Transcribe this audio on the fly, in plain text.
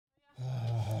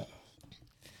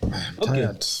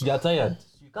Tired. You are tired.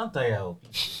 You can't tire out.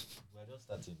 We're just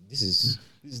starting. This is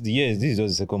the year. This is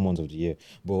just the second month of the year.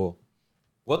 But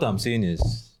what I'm saying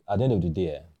is, at the end of the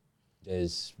day,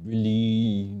 there's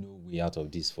really no way out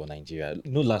of this for Nigeria.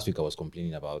 Last week I was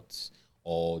complaining about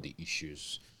all the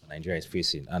issues Nigeria is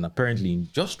facing, and apparently in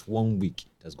just 1 week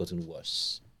it has gotten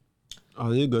worse. Are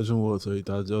they getting worse, or it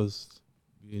has just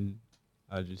been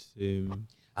at the same?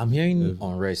 I'm hearing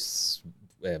unrest.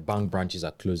 Bank branches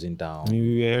are closing down. I mean,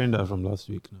 we were hearing that from last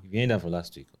week now. We hearing that from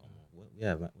last week.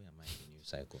 Where am I in the news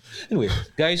cycle? Anyway,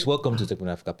 guys, welcome to Techno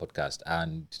Africa podcast,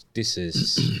 and this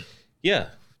is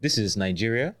this is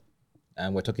Nigeria,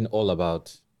 and we're talking all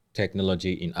about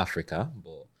technology in Africa,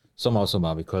 but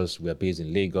somehow, because we're based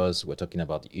in Lagos, we're talking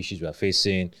about the issues we're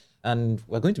facing, and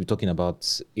we're going to be talking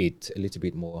about it a little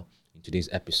bit more in today's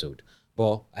episode.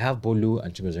 But I have Bolu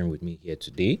and Chimozern with me here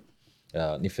today.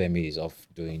 Nifemi is off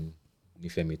doing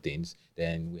Nifemi things.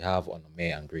 Then we have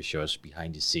Onome and Gracious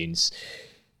behind the scenes,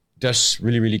 just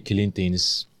really killing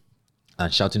things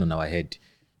and shouting on our head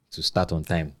to start on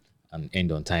time and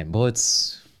end on time. But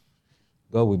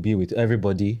God will be with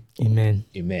everybody. Amen.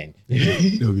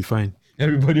 They'll be fine.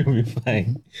 Everybody will be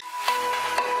fine.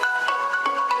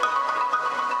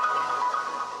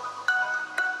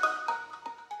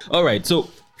 All right. So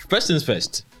first things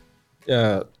first.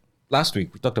 Last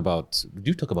week we talked about. Did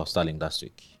you talk about Starlink last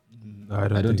week? I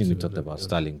don't think we talked about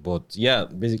Starlink, but yeah,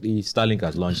 basically Starlink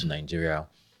has launched in Nigeria,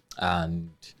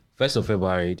 and 1st of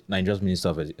February, Nigeria's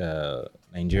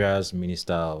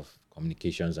Minister of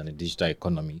Communications and the Digital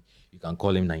Economy, you can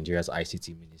call him Nigeria's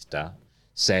ICT Minister,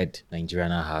 said Nigeria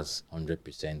now has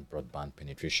 100% broadband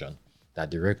penetration. That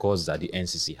the records that the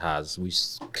NCC has,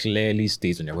 which clearly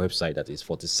states on their website that is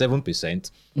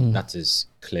 47%, that is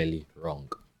clearly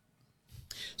wrong.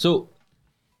 So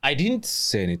I didn't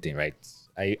say anything, right?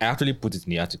 I actually put it in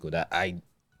the article that I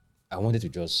wanted to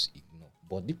just ignore.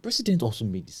 But the president also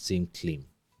made the same claim.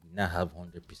 We now have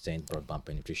 100% broadband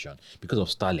penetration because of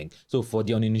Starlink. So for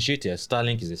the uninitiated,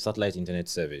 Starlink is a satellite internet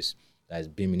service that is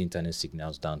beaming internet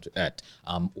signals down to Earth.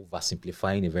 I'm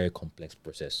oversimplifying a very complex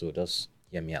process, so just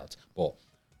hear me out. But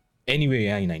anywhere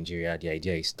you are in Nigeria, the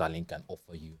idea is Starlink can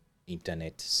offer you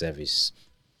internet service.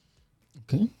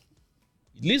 Okay.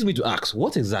 It leads me to ask,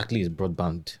 what exactly is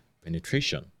broadband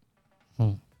penetration?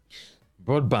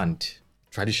 Broadband,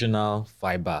 traditional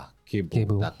fiber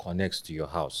cable that connects to your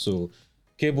house. So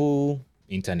cable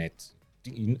internet.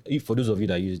 If for those of you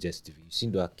that use DSTV, you see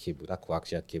that cable, that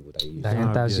coaxial cable that you use. That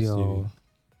enters your.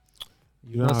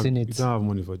 You don't have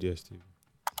money for DSTV.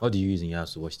 What do you use in your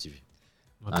house to watch TV?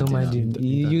 Don't mind him.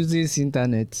 He uses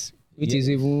internet, which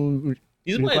is even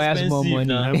requires more money.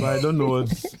 Now. But I don't know what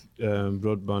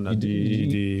broadband and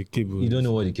the cable. You don't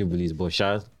know what the cable is,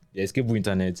 but there's cable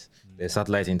internet, there's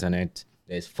satellite internet,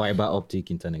 there's fiber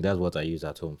optic internet. That's what I use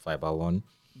at home, Fiber One.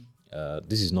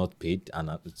 This is not paid, and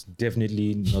it's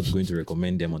definitely not going to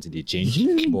recommend them until they change.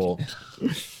 But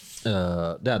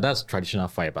that's traditional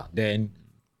fiber. Then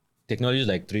technologies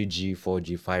like 3G,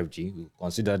 4G, 5G, we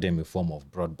consider them a form of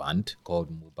broadband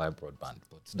called mobile broadband,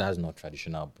 but that's not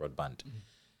traditional broadband.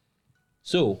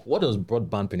 So what does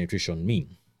broadband penetration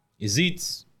mean? Is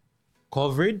it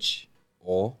coverage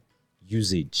or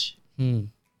usage?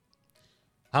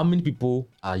 How many people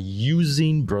are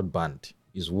using broadband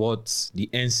is what the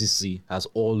NCC has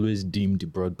always deemed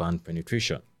broadband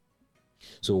penetration.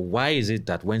 So why is it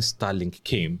that when Starlink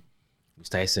came, we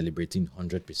started celebrating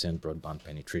 100% broadband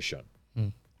penetration?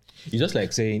 It's just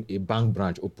like saying a bank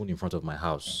branch opened in front of my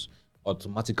house.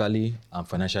 Automatically, I'm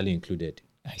financially included.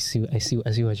 I see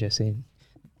what you're saying.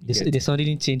 They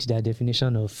suddenly changed their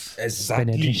definition of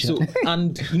penetration. So,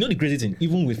 and you know the crazy thing,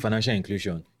 even with financial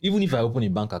inclusion, even if I open a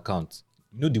bank account,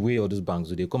 you know the way all those banks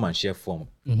do, they come and share form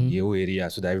in the whole area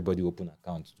so that everybody open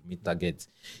accounts to meet targets.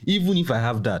 Even if I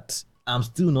have that, I'm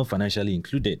still not financially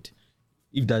included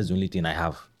if that's the only thing I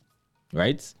have,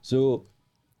 right? So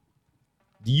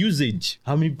the usage,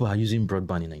 how many people are using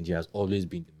broadband in Nigeria has always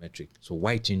been the metric. So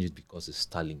why change it because it's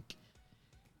Starlink?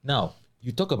 Now,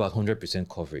 you talk about 100%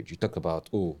 coverage. You talk about,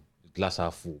 glass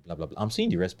half full, blah, blah, blah. I'm seeing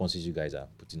the responses you guys are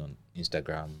putting on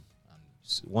Instagram. And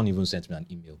one even sent me an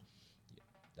email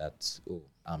that,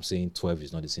 I'm saying 12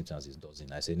 is not the same thing as it's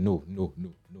dozen. I said, no.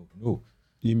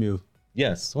 Email.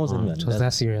 Yes, someone sent me an email. Was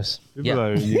that serious? People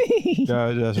are really,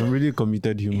 there are some really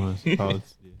committed humans out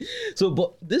there. So,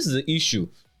 but this is the issue.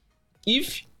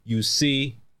 If you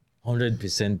say 100%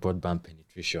 broadband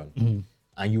penetration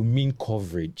and you mean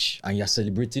coverage and you're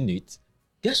celebrating it,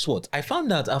 guess what? I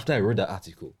found out after I wrote that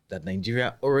article that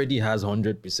Nigeria already has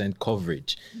 100%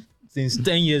 coverage since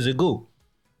 10 years ago.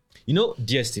 You know,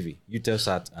 DSTV,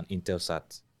 Eutelsat and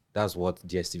Intelsat, that's what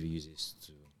DSTV uses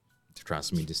to to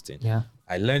transmit this thing. Yeah.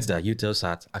 I learned that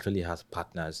Eutelsat actually has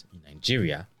partners in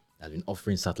Nigeria that have been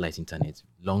offering satellite internet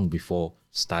long before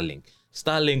Starlink.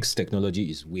 Starlink's technology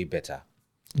is way better.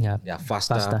 Yeah. They are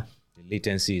faster. The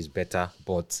latency is better,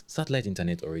 but satellite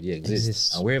internet already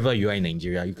exists. And wherever you are in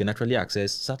Nigeria, you can actually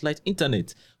access satellite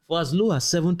internet for as low as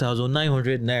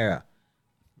 7,900 naira.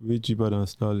 Way cheaper than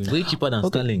Starlink. Way cheaper than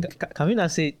Starlink. Can we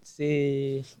not say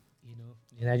the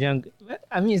Nigerian?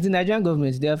 I mean, it's the Nigerian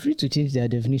government. They are free to change their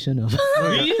definition of.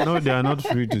 No, they are not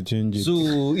free to change it.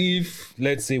 So if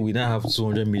let's say we now have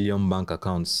 200 million bank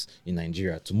accounts in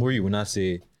Nigeria, tomorrow you will not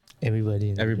say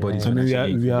everybody. I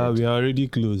mean, we are already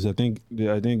close. I think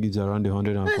it's around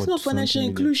 140. That's not financial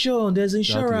inclusion. There's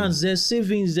insurance, there's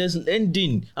savings, there's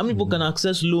lending. How many people can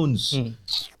access loans?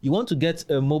 You want to get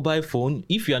a mobile phone?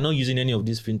 If you are not using any of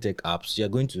these fintech apps, you are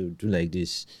going to do like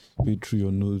this. Pay through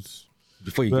your notes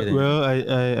before you get it. Well,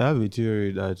 I have a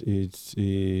theory that it's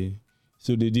a.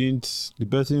 So they didn't. The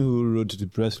person who wrote the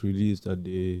press release that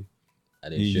they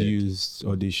used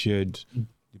or they shared,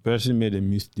 the person made a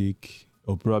mistake,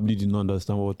 or probably did not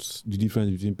understand what the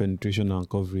difference between penetration and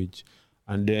coverage.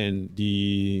 And then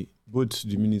both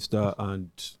the minister and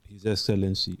His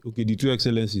Excellency, the two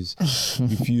excellencies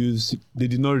refused. They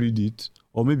did not read it,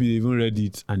 or maybe they even read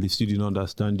it and they still did not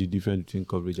understand the difference between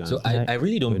coverage and so I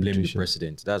really don't blame the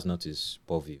president. That's not his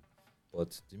purview.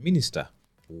 But the minister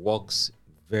works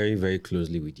very, very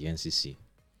closely with the NCC.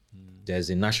 There's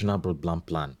a national broadband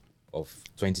plan of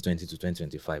 2020 to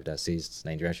 2025 that says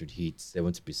Nigeria should hit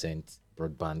 70%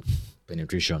 broadband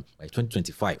penetration by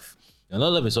 2025. And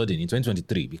all of a sudden, in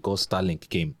 2023, because Starlink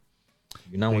came,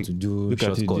 you now want to do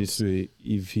shortcuts. Look at it this way.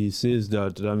 If he says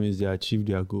that means they achieved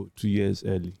their goal 2 years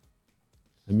early.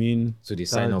 I mean... So they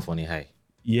sign off on a high.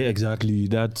 Yeah, exactly.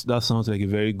 That sounds like a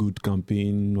very good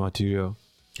campaign material.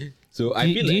 So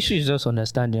I feel the issue is just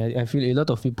understanding. I feel a lot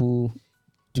of people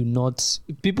do not...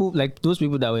 People like those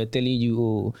people that were telling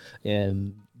you,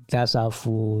 glass half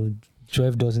full,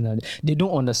 12 dozen, and they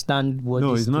don't understand what.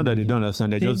 No, it's not that they don't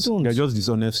understand. They're just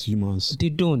dishonest humans. They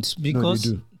don't,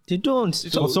 because they don't.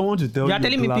 So for someone to tell you are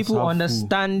telling me people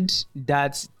understand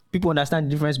that. People understand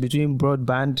the difference between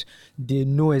broadband. They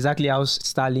know exactly how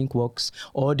Starlink works,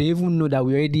 or they even know that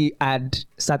we already had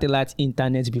satellite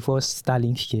internet before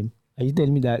Starlink came. Are you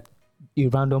telling me that a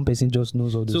random person just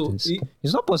knows all those things?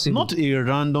 It's not possible. Not a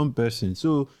random person.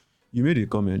 So you made a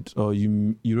comment, or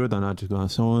you wrote an article,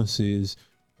 and someone says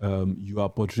you are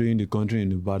portraying the country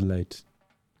in a bad light.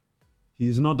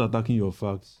 He's not attacking your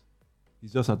facts.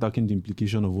 He's just attacking the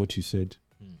implication of what you said.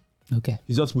 Okay.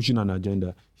 He's just pushing an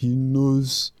agenda. He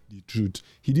knows the truth.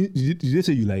 Did they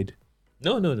say you lied?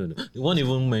 No. The one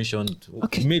even mentioned,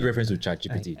 he made reference to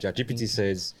ChatGPT. ChatGPT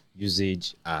says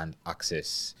usage and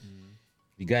access.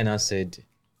 The guy now said,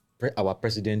 our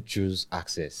president chose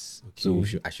access. Okay. So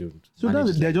I should. So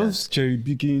they're just cherry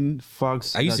picking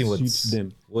facts that suits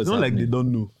them. It's not like they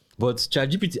don't know. But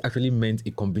ChatGPT actually meant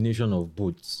a combination of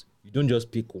both. You don't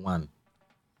just pick one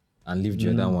and leave the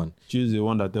other one. Choose the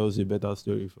one that tells a better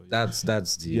story for you. That's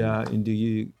the in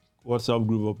the WhatsApp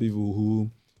group of people who,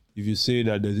 if you say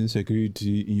that there's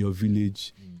insecurity in your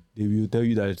village, they will tell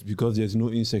you that because there's no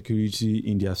insecurity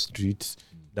in their streets,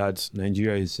 that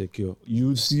Nigeria is secure.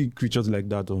 You see creatures like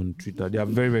that on Twitter. They are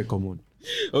very, very common.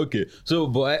 Okay, so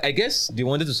but I guess they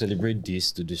wanted to celebrate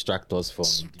this to distract us from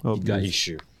the bigger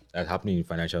issue that's happening in the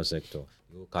financial sector,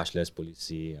 cashless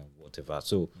policy and whatever.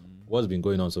 So what's been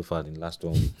going on so far in the last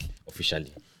 1 week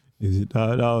officially? Is it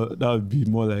that would be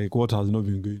more like what has not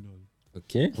been going on?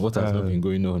 Okay, what has not been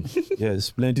going on?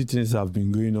 Yes, plenty things have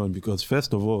been going on because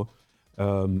first of all,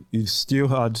 it's still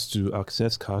hard to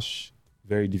access cash,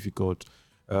 very difficult.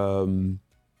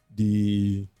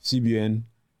 The CBN,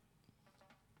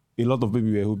 a lot of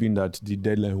people were hoping that the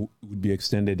deadline would be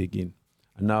extended again.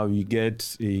 And now we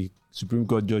get a Supreme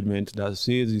Court judgment that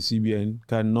says the CBN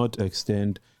cannot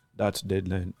extend that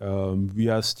deadline. We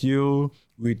are still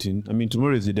waiting. I mean,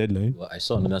 tomorrow is the deadline. Well, I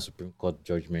saw another Supreme Court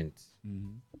judgment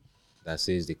that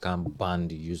says they can't ban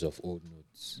the use of old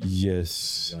notes.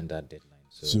 Yes. Beyond that deadline.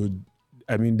 So,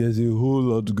 I mean, there's a whole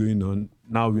lot going on.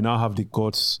 Now we have the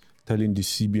courts telling the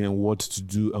CBN what to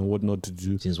do and what not to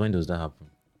do. Since when does that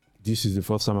happen? This is the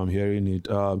first time I'm hearing it.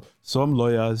 Some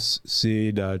lawyers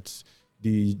say that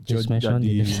the judge some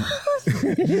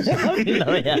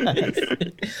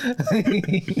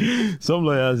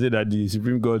lawyers say that the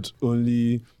Supreme Court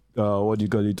only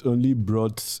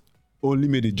only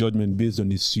made a judgment based on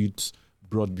the suits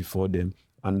brought before them.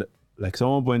 And like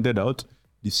someone pointed out,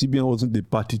 the CBN wasn't the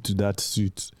party to that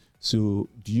suit. So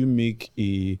do you make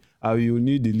I will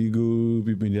need the legal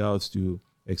people in the house to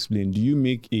explain. Do you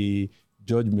make a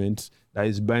judgment that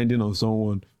is binding on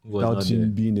someone without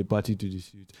him being a party to the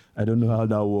suit. I don't know how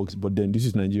that works, but then this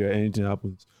is Nigeria. Anything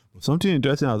happens. But something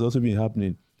interesting has also been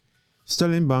happening.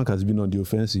 Sterling Bank has been on the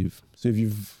offensive. So if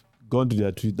you've gone to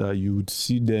their Twitter, you would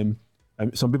see them.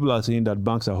 Some people are saying that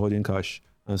banks are holding cash,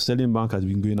 and Sterling Bank has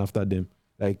been going after them.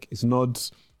 Like, it's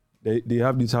not. They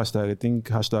have this hashtag. I think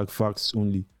hashtag facts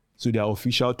only. So their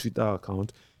official Twitter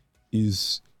account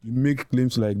is. You make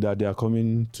claims like that, they are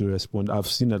coming to respond. I've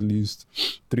seen at least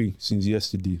 3 since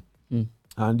yesterday.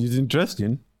 And it's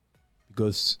interesting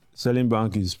because Sterling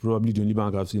Bank is probably the only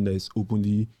bank I've seen that is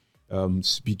openly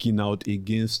speaking out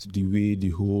against the way the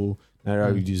whole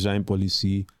Naira redesign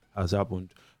policy has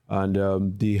happened.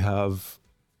 And they have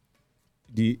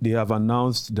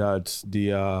announced that they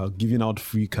are giving out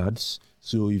free cards.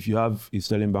 So if you have a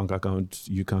Sterling Bank account,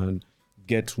 you can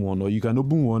get one, or you can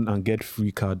open one and get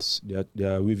free cards. They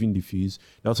are waiving the fees.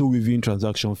 They're also waiving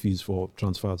transaction fees for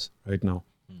transfers right now.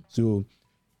 So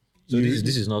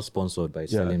this is not sponsored by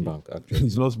Sterling Bank, actually.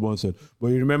 It's not sponsored. But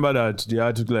you remember that the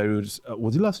article I wrote,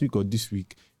 was it last week or this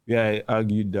week, where I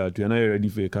argued that we are not ready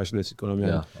for a cashless economy.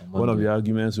 And one of the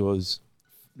arguments was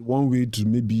one way to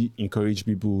maybe encourage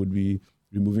people would be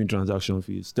removing transaction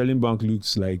fees. Sterling Bank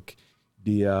looks like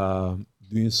they are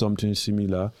doing something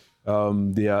similar.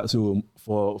 They are so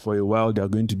for a while they are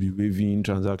going to be waiving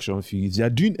transaction fees. They are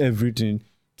doing everything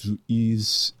to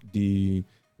ease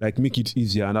make it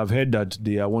easier. And I've heard that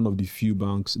they are one of the few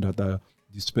banks that are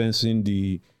dispensing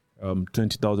the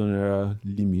 20,000 naira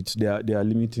limit. They are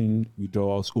limiting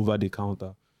withdrawals over the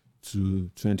counter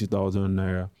to 20,000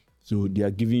 naira. So they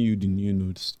are giving you the new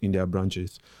notes in their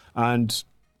branches. And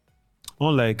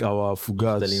unlike our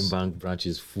Fugas, Sterling Bank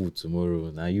branches full tomorrow.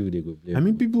 Now they go play. I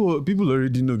mean, people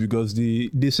already know because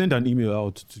they send an email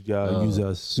out to their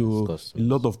users. So a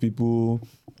lot of people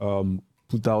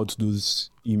put out those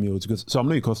emails so I'm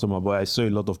not a customer, but I saw a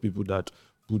lot of people that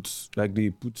put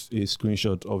a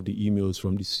screenshot of the emails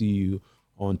from the CEO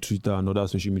on Twitter and other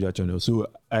social media channels. So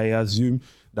I assume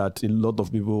that a lot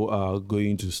of people are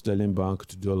going to Sterling Bank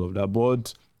to do all of that.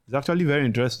 But it's actually very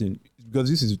interesting because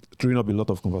this is throwing up a lot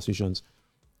of conversations.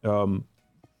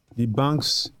 The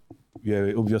banks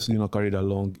were obviously not carried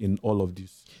along in all of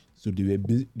this, so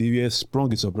they were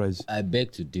sprung a surprise. I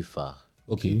beg to differ.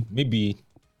 Okay, maybe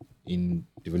in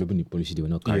developing the policy they were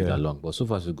not carried along, but so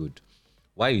far so good.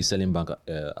 Why is Sterling Bank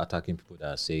attacking people that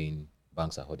are saying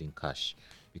banks are holding cash?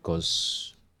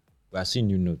 Because we are seeing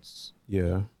new notes.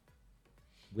 Yeah,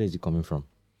 where is it coming from?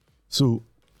 So,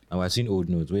 and we are seeing old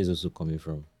notes. Where is it also coming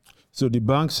from? So the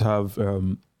banks have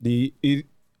one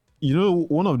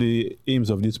of the aims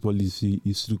of this policy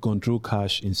is to control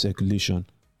cash in circulation.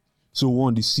 So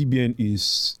one, the CBN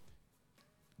is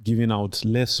giving out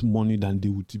less money than they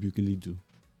would typically do.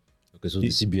 Okay, so the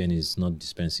CBN is not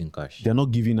dispensing cash. They're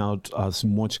not giving out as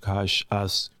much cash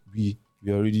as we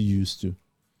already used to.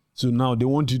 So now they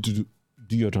want you to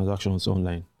do your transactions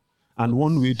online. And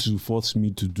one way to force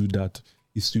me to do that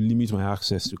is to limit my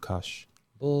access to cash.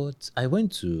 But I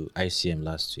went to ICM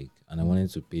last week and I wanted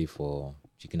to pay for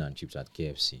chicken and chips at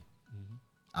KFC.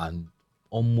 And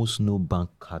almost no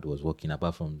bank card was working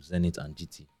apart from Zenith and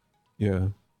GT. Yeah.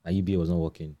 My UBA was not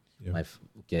working. Yeah.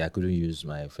 I couldn't use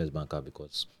my first bank card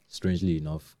because, strangely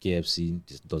enough, KFC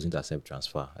doesn't accept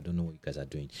transfer. I don't know what you guys are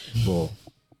doing. But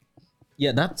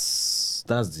yeah, that's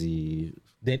the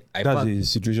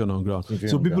situation on ground.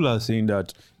 So people are saying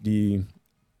that the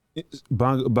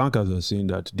bankers are saying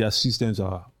that their systems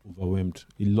are overwhelmed.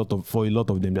 For a lot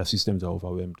of them, their systems are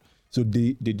overwhelmed. So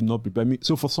they did not prepare me.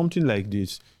 So for something like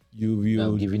this, you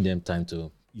will giving them time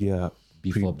to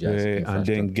beef up their and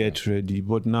then get ready.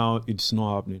 But now it's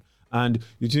not happening. And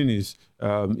the thing is,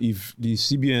 if the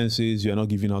CBN says you are not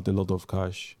giving out a lot of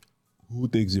cash, who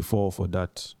takes the fall for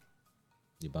that?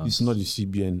 It's not the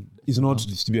CBN. It's not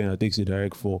the CBN that takes the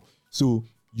direct fall. So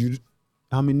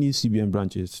how many CBN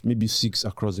branches? Maybe 6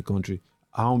 across the country.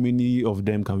 How many of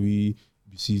them can we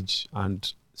besiege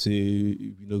and say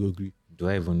we don't agree? Do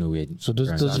I even know where? So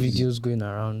those videos going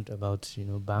around about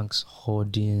banks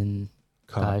hoarding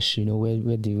cash,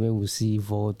 where we see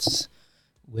vaults,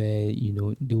 where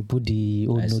they'll put the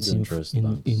old notes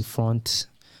in front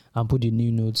and put the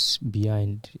new notes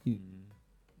behind.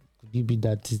 Could it be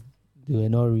that they were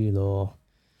not real or?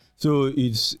 So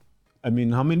it's. I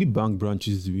mean, how many bank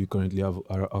branches do we currently have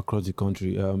across the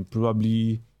country?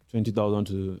 Probably 20,000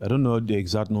 to, I don't know the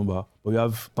exact number, but we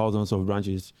have thousands of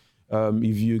branches.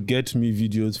 If you get me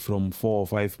videos from 4 or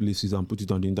 5 places and put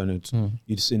it on the internet,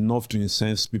 it's enough to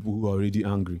incense people who are already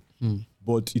angry.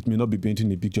 But it may not be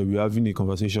painting a picture. We were having a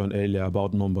conversation earlier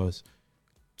about numbers.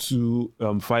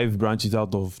 5 branches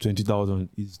out of 20,000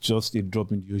 is just a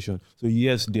drop in the ocean. So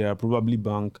yes, there are probably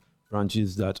bank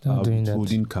branches that are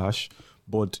withholding cash,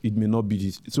 but it may not be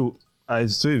this. So I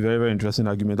saw a very, very interesting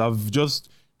argument. I've just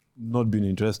not been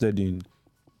interested in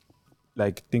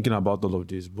like thinking about all of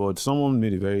this, but someone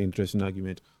made a very interesting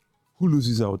argument. Who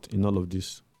loses out in all of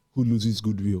this? Who loses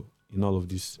goodwill in all of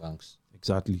this? Banks.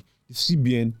 Exactly. The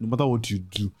CBN, no matter what you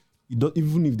do,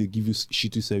 even if they give you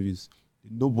shitty service,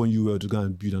 they don't want you well to go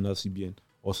and build another CBN,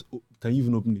 or can you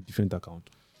even open a different account?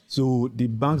 So the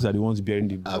banks are the ones bearing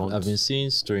the brunt. I've been seeing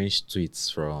strange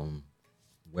tweets from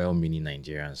well-meaning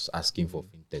Nigerians asking for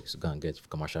fintechs to go and get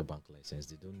commercial bank license.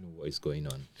 They don't know what is going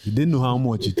on. They don't know how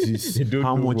much it is,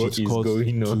 how much it costs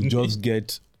to just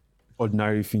get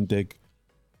ordinary fintech.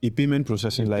 A payment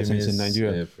processing license in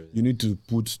Nigeria, you need to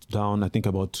put down, I think,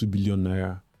 about 2 billion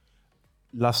naira.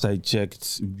 Last I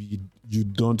checked, you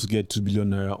don't get 2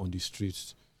 billion naira on the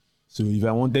streets. So if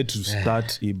I wanted to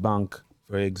start a bank,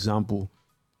 for example,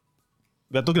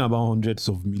 we're talking about hundreds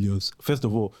of millions. First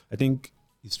of all, I think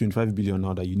it's 25 billion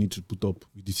now that you need to put up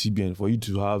with the CBN for you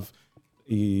to have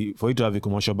a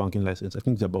commercial banking license. I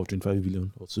think it's about 25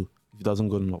 billion or so, if it hasn't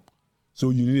gone up. So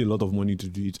you need a lot of money to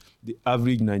do it. The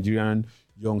average Nigerian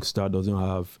youngster doesn't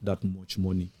have that much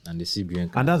money. And the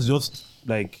CBN and that's just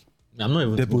like I'm not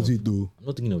even deposit though. I'm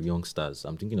not thinking of youngsters.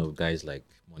 I'm thinking of guys like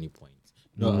Money Point.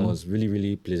 I was really,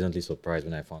 really pleasantly surprised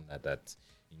when I found that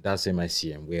in that same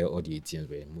ICM where all the ATMs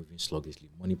were moving sluggishly,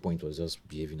 Money Point was just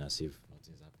behaving as if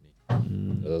nothing's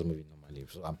happening. It was just moving normally.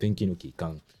 So I'm thinking, okay,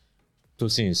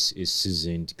 Tosin is a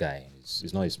seasoned guy.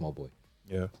 He's not a small boy.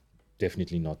 Yeah.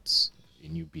 Definitely not a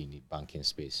newbie in the banking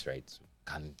space, right? So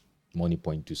can Money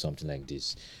Point do something like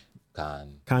this?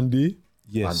 Can they?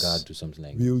 Yes. Vanguard do something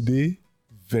like Will this? they?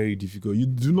 Very difficult.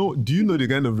 Do you know the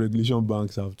kind of regulation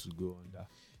banks have to go under?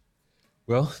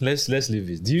 Well, let's leave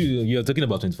this. You're talking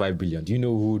about 25 billion. Do you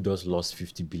know who just lost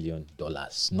 $50 billion?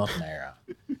 Not naira.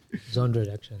 It's 100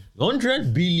 actually.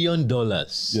 $100 billion.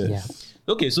 Yes. Yeah.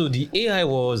 Okay, so the AI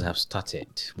wars have started.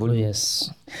 Oh, yes.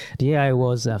 The AI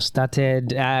wars have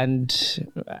started, and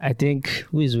I think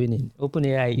who is winning?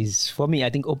 OpenAI is, for me, I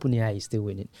think OpenAI is still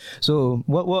winning. So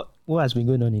what has been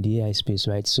going on in the AI space,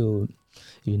 right? So,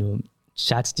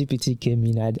 ChatGPT came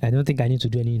in. I don't think I need to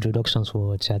do any introductions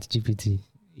for ChatGPT.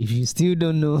 If you still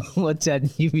don't know what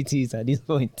ChatGPT is at this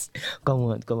point, come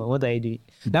on, what are you doing?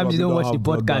 That means you don't watch the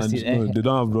podcast. No, they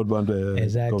don't have broadband.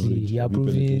 Exactly. You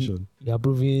are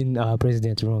proving our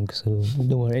president wrong, so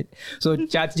don't worry. So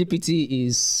ChatGPT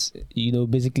is,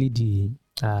 basically the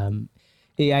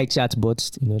AI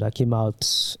chatbot, that came out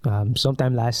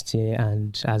sometime last year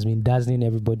and has been dazzling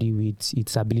everybody with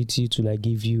its ability to like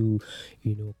give you,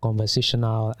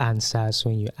 conversational answers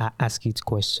when you ask it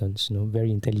questions,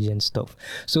 very intelligent stuff.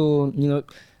 So,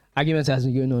 arguments has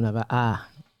been going on about,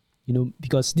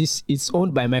 because it's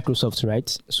owned by Microsoft,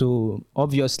 right? So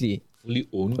obviously, fully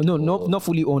owned? No, not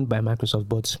fully owned by Microsoft,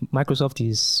 but Microsoft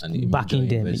is backing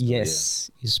them. Investor,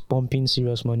 yes, is pumping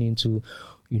serious money into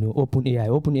OpenAI.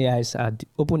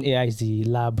 OpenAI is the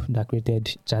lab that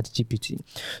created ChatGPT.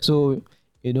 So,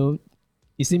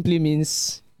 it simply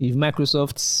means if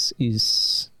Microsoft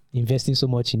is investing so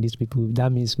much in these people,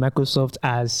 that means Microsoft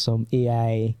has some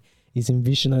AI, is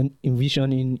envisioning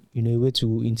a way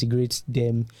to integrate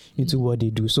them into what they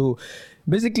do. So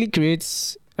basically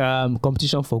creates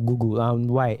competition for Google. And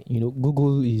why?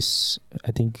 Google is,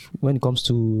 I think, when it comes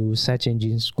to search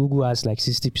engines, Google has like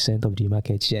 60% of the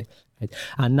market share. Right?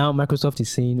 And now Microsoft is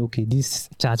saying, okay, this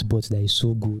chatbot that is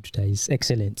so good, that is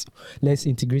excellent, let's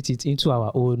integrate it into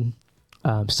our own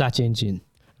search engine,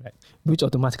 right? Which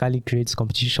automatically creates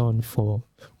competition for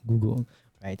Google.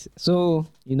 Right. So,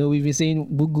 we've been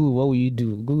saying, Google, what will you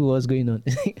do? Google, what's going on?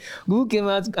 Google came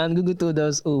out and Google told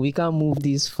us, we can't move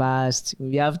this fast.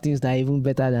 We have things that are even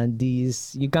better than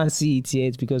this. You can't see it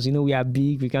yet because, we are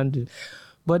big. We can't do.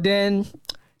 But then,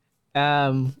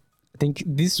 I think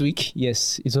this week,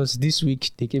 yes, it was this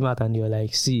week, they came out and they were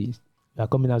like, see, we are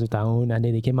coming out with our own. And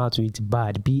then they came out with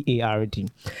BARD, B-A-R-D.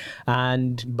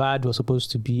 And BARD was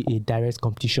supposed to be a direct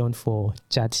competition for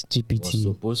ChatGPT.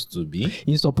 Was supposed to be?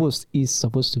 Is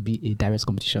supposed to be a direct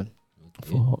competition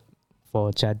for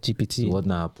ChatGPT. So what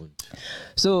now happened?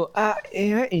 So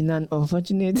in an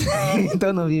unfortunate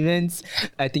turn of events,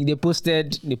 I think they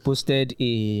posted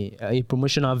a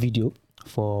promotional video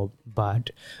for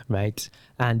BARD, right?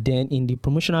 And then in the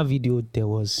promotional video there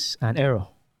was an error.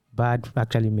 BARD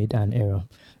actually made an error,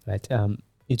 right?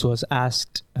 It was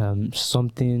asked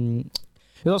something.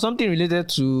 It was something related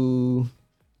to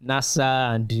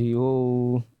NASA and the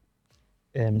whole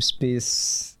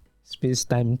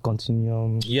space-time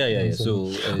continuum. Yeah.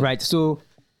 So right. So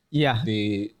yeah,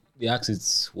 they asked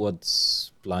it what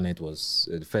planet was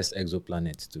the first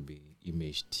exoplanet to be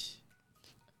imaged.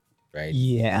 right?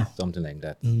 Yeah. Something like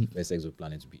that. First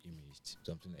exoplanet to be imaged,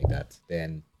 something like that.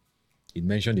 Then it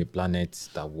mentioned a planet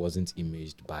that wasn't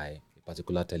imaged by a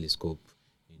particular telescope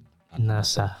at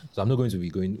NASA. So I'm not going to be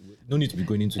going. No need to be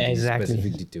going into the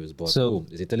specific details. But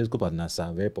there's a telescope at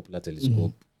NASA, very popular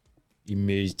telescope,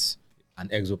 imaged an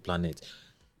exoplanet.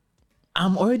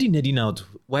 I'm already nerding out.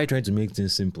 Why trying to make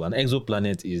things simple? An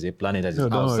exoplanet is a planet that is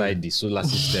outside the solar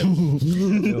system.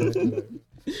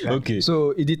 Okay.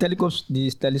 So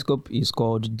this telescope is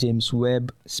called James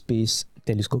Webb Space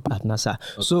Telescope at NASA.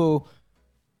 Okay. So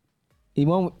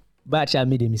one batch I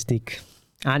made a mistake,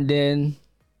 and then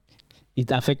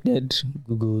it affected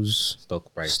Google's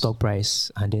stock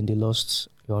price, and then they lost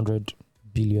 $100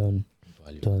 billion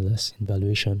in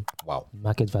valuation. Wow.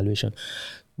 Market valuation.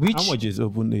 How much is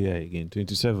OpenAI again?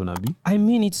 27, Abi? I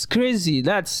mean, it's crazy.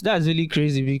 That's really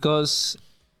crazy because,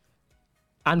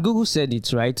 and Google said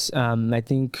it, right? I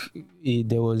think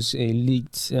there was a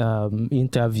leaked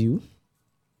interview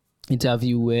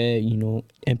where,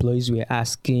 employees were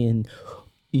asking,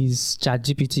 is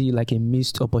ChatGPT like a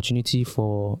missed opportunity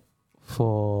for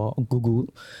Google?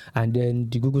 And then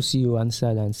the Google CEO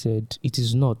answered and said, it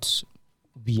is not.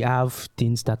 We have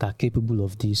things that are capable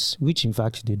of this, which in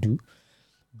fact they do.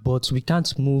 But we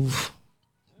can't move.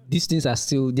 These things there are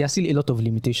still a lot of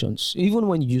limitations. Even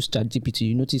when you use ChatGPT,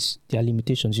 you notice there are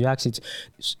limitations. You ask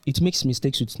it makes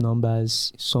mistakes with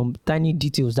numbers, some tiny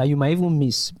details that you might even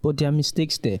miss, but there are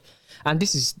mistakes there. And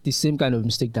this is the same kind of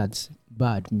mistake that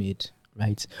Bard made,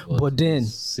 right? But then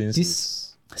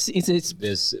there's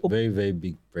very, very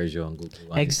big pressure on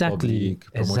Google. Exactly.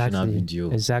 Promotional video.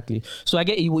 Exactly. So I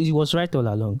get he was right all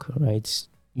along, right?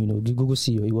 The Google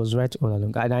CEO, he was right all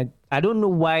along. And I don't know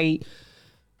why,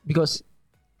 because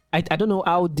I don't know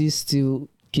how this still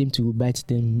came to bite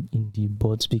them in the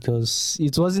butt, because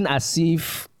it wasn't as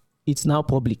if it's now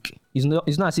public. It's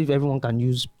not as if everyone can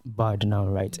use Bard now,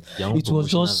 right? It was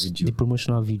just the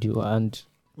promotional video, and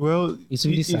it's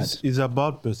really sad. It's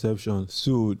about perception.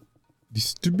 So the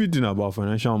stupid thing about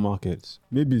financial markets,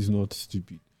 maybe it's not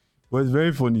stupid, but it's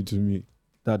very funny to me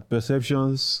that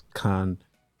perceptions can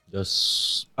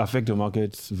just affect the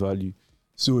market's value.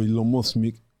 So Elon Musk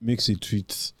makes a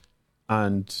tweet,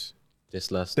 and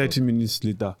Tesla 30 minutes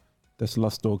later, Tesla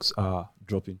stocks are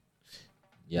dropping.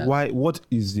 Yeah. Why? What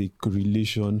is the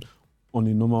correlation on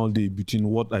a normal day between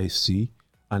what I see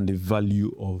and the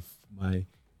value of my?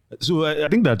 So I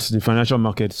think that the financial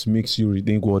markets makes you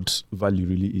rethink what value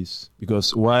really is.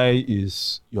 Because why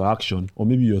is your action or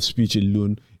maybe your speech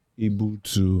alone able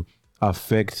to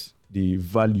affect the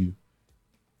value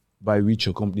by which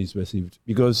your company is perceived?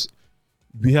 Because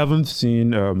we haven't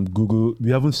seen we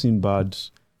haven't seen Bard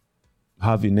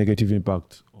have a negative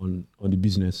impact on the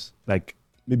business. Like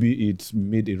maybe it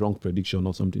made a wrong prediction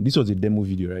or something. This was a demo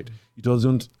video, right? It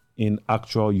wasn't in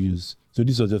actual use. So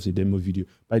this was just a demo video.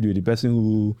 By the way, the person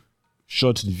who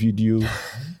shot the video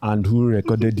and who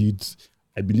recorded it,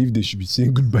 I believe they should be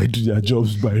saying goodbye to their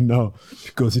jobs by now,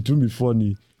 because it will be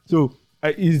funny. So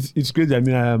it's crazy. I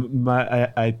mean,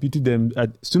 I pity them.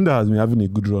 Sundar has been having a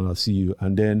good run as CEO,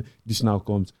 and then this now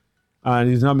comes, and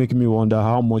it's now making me wonder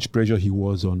how much pressure he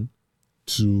was on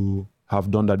to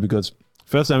have done that. Because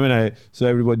first time when I saw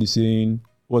everybody saying,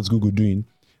 what's Google doing?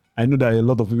 I know that a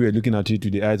lot of people are looking at it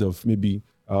through the eyes of maybe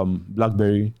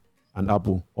BlackBerry and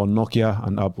Apple, or Nokia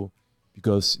and Apple,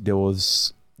 because there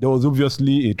was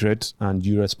obviously a threat and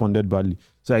you responded badly.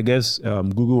 So I guess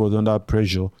Google was under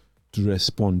pressure to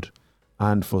respond.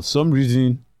 And for some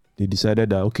reason, they decided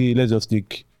that, okay, let's just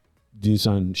take this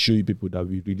and show you people that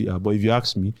we really are. But if you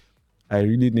ask me, I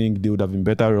really think they would have been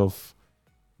better off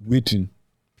waiting,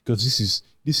 because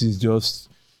this is just,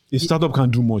 a startup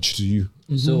can't do much to you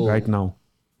right now.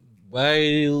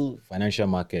 While financial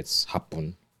markets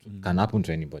can happen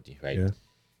to anybody, right? Yeah.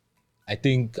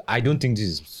 I don't think this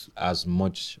is as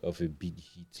much of a big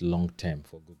hit long term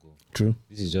for Google. True.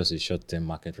 This is just a short term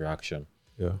market reaction.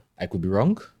 Yeah. I could be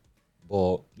wrong,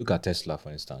 but look at Tesla,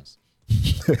 for instance.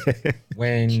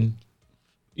 When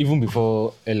even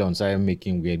before Elon started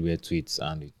making weird tweets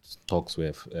and the stocks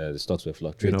were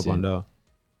fluctuating, up and down.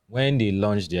 When they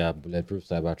launched their bulletproof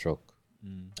Cybertruck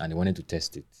and they wanted to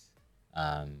test it,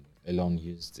 and Elon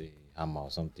used a hammer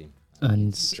or something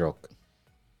and truck,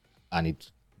 and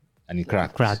it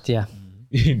cracked. Cracked, yeah.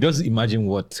 Just imagine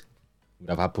what would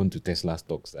have happened to Tesla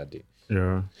stocks that day.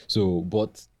 Yeah. So,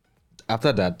 but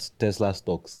after that, Tesla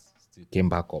stocks still came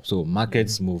back up. So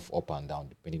markets move up and down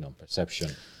depending on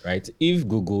perception, right? If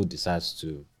Google decides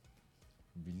to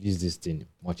release this thing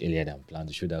much earlier than planned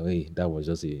to show that, hey, that was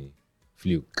just a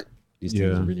fluke. This thing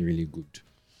is really, really good.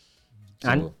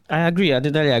 And I agree. I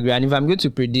totally agree. And if I'm going to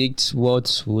predict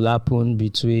what will happen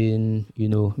between,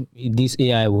 this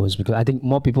AI was, because I think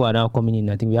more people are now coming in.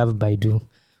 I think we have Baidu.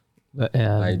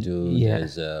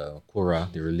 There's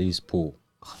Quora, the release pool.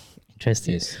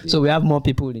 Interesting. Yes, so we have more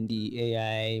people in the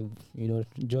AI,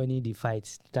 joining the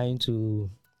fight, trying to,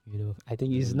 I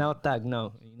think it's now tagged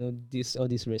now, all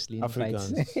these wrestling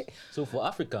Africans. fights. So for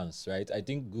Africans, right, I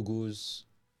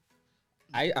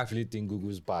actually think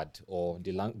Google's bad, or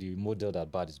the model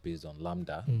that bad is based on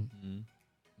Lambda,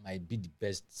 might be the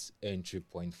best entry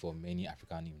point for many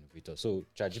African innovators. So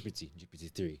ChatGPT,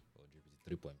 GPT-3 or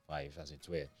GPT 3.5 as it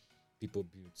were, people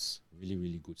built really,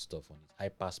 really good stuff on it,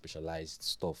 hyper specialized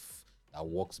stuff that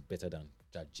works better than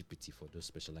ChatGPT for those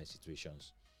specialized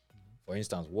situations. For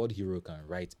instance, Word Hero can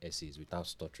write essays without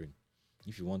stuttering.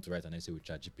 If you want to write an essay with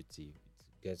ChatGPT,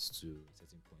 it gets to a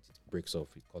certain point, it breaks off,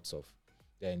 it cuts off.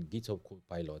 Then GitHub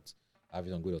Copilot have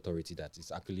it on good authority that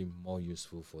it's actually more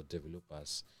useful for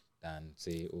developers than,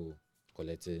 say,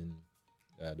 collecting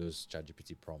those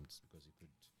ChatGPT prompts, because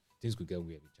things could get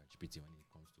weird with ChatGPT when it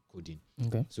comes to coding.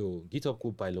 Okay. So GitHub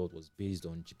Copilot was based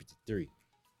on GPT-3.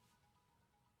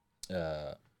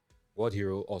 Word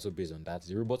Hero also based on that.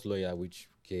 The Robot Lawyer, which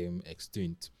came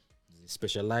extinct, is a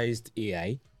specialized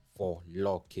AI for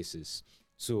law cases.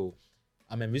 So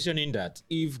I'm envisioning that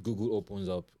if Google opens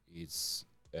up its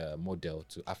model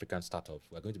to African startups,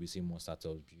 we're going to be seeing more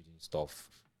startups building stuff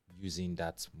using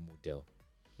that model.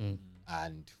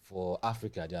 And for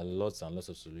Africa, there are lots and lots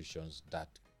of solutions that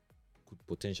could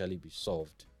potentially be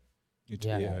solved.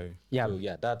 AI. So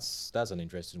that's an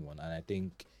interesting one, and I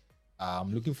think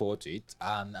I'm looking forward to it.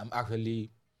 And I'm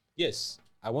actually, yes,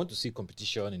 I want to see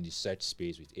competition in the search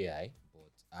space with AI,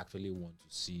 but I actually want to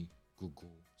see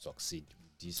Google succeed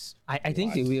with this. I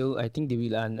think they will. I think they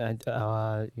will, and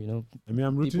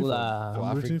I'm rooting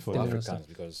for Africans,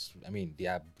 because they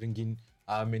are bringing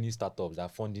how many startups that are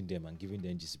funding them and giving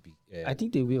them GCP. I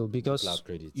think they will, because cloud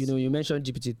credits. You mentioned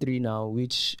GPT-3 now,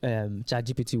 which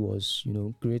ChatGPT was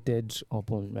created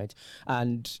upon, right?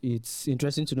 And it's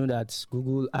interesting to know that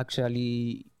Google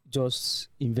actually just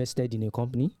invested in a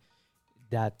company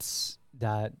that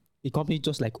a company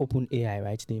just like OpenAI,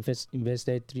 right? They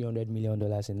invested $300 million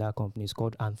in that company. It's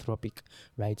called Anthropic,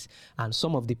 right? And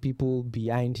some of the people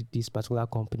behind this particular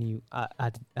company are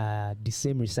the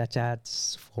same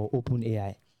researchers for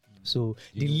OpenAI. So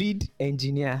the lead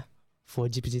engineer for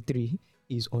GPT-3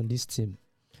 is on this team.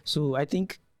 So I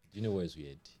think... You know what's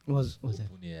weird? What's that?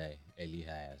 OpenAI early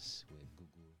hires with Google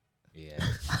AI.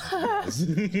 So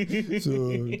it's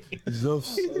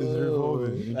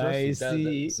revolving. I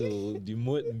see. So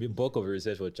the bulk of the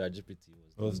research for ChatGPT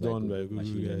was done by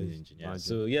Google engineers.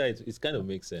 So it kind of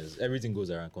makes sense. Everything goes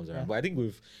around, comes around. But I think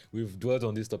we've dwelt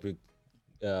on this topic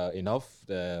enough.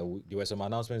 There were some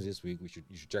announcements this week. You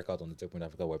should check out on the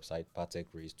Tech.Africa website. Partech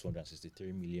raised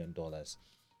 $263 million, one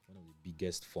of the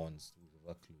biggest funds we've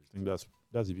ever closed. I think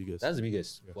that's the biggest. That's the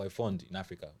biggest for a fund in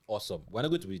Africa. Awesome. We're not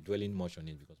going to be dwelling much on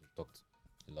it because we've talked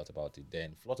a lot about it.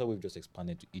 Then Flutterwave just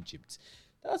expanded to Egypt.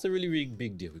 That's a really, really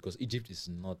big deal, because Egypt is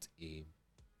not a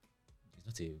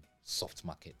soft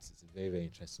market. It's a very, very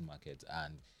interesting market,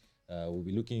 and we'll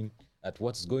be looking at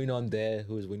what's going on there,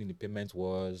 who is winning the payment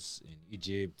wars in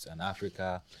Egypt and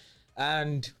Africa.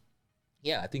 And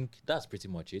I think that's pretty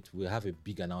much it. We'll have a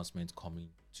big announcement coming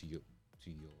to your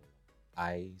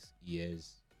eyes,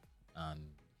 ears, and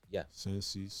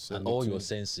senses, and all your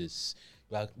senses.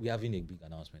 We're having a big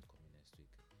announcement coming next week.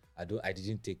 I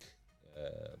didn't take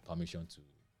permission to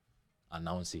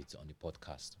announce it on the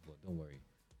podcast, but don't worry,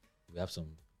 we have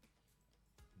some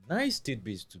nice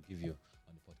tidbits to give you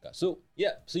on the podcast. So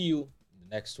see you in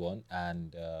the next one,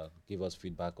 and give us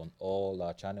feedback on all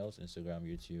our channels: Instagram,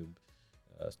 YouTube,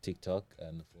 TikTok,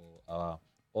 and for our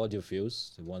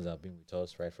audiophiles, the ones that have been with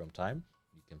us right from time,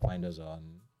 you can find us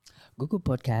on Google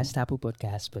Podcast, Apple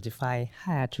Podcast, Spotify,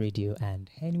 Hyatt Radio, and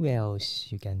anywhere else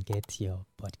you can get your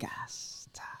podcast.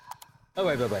 All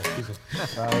right, bye-bye.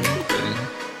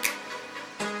 Bye.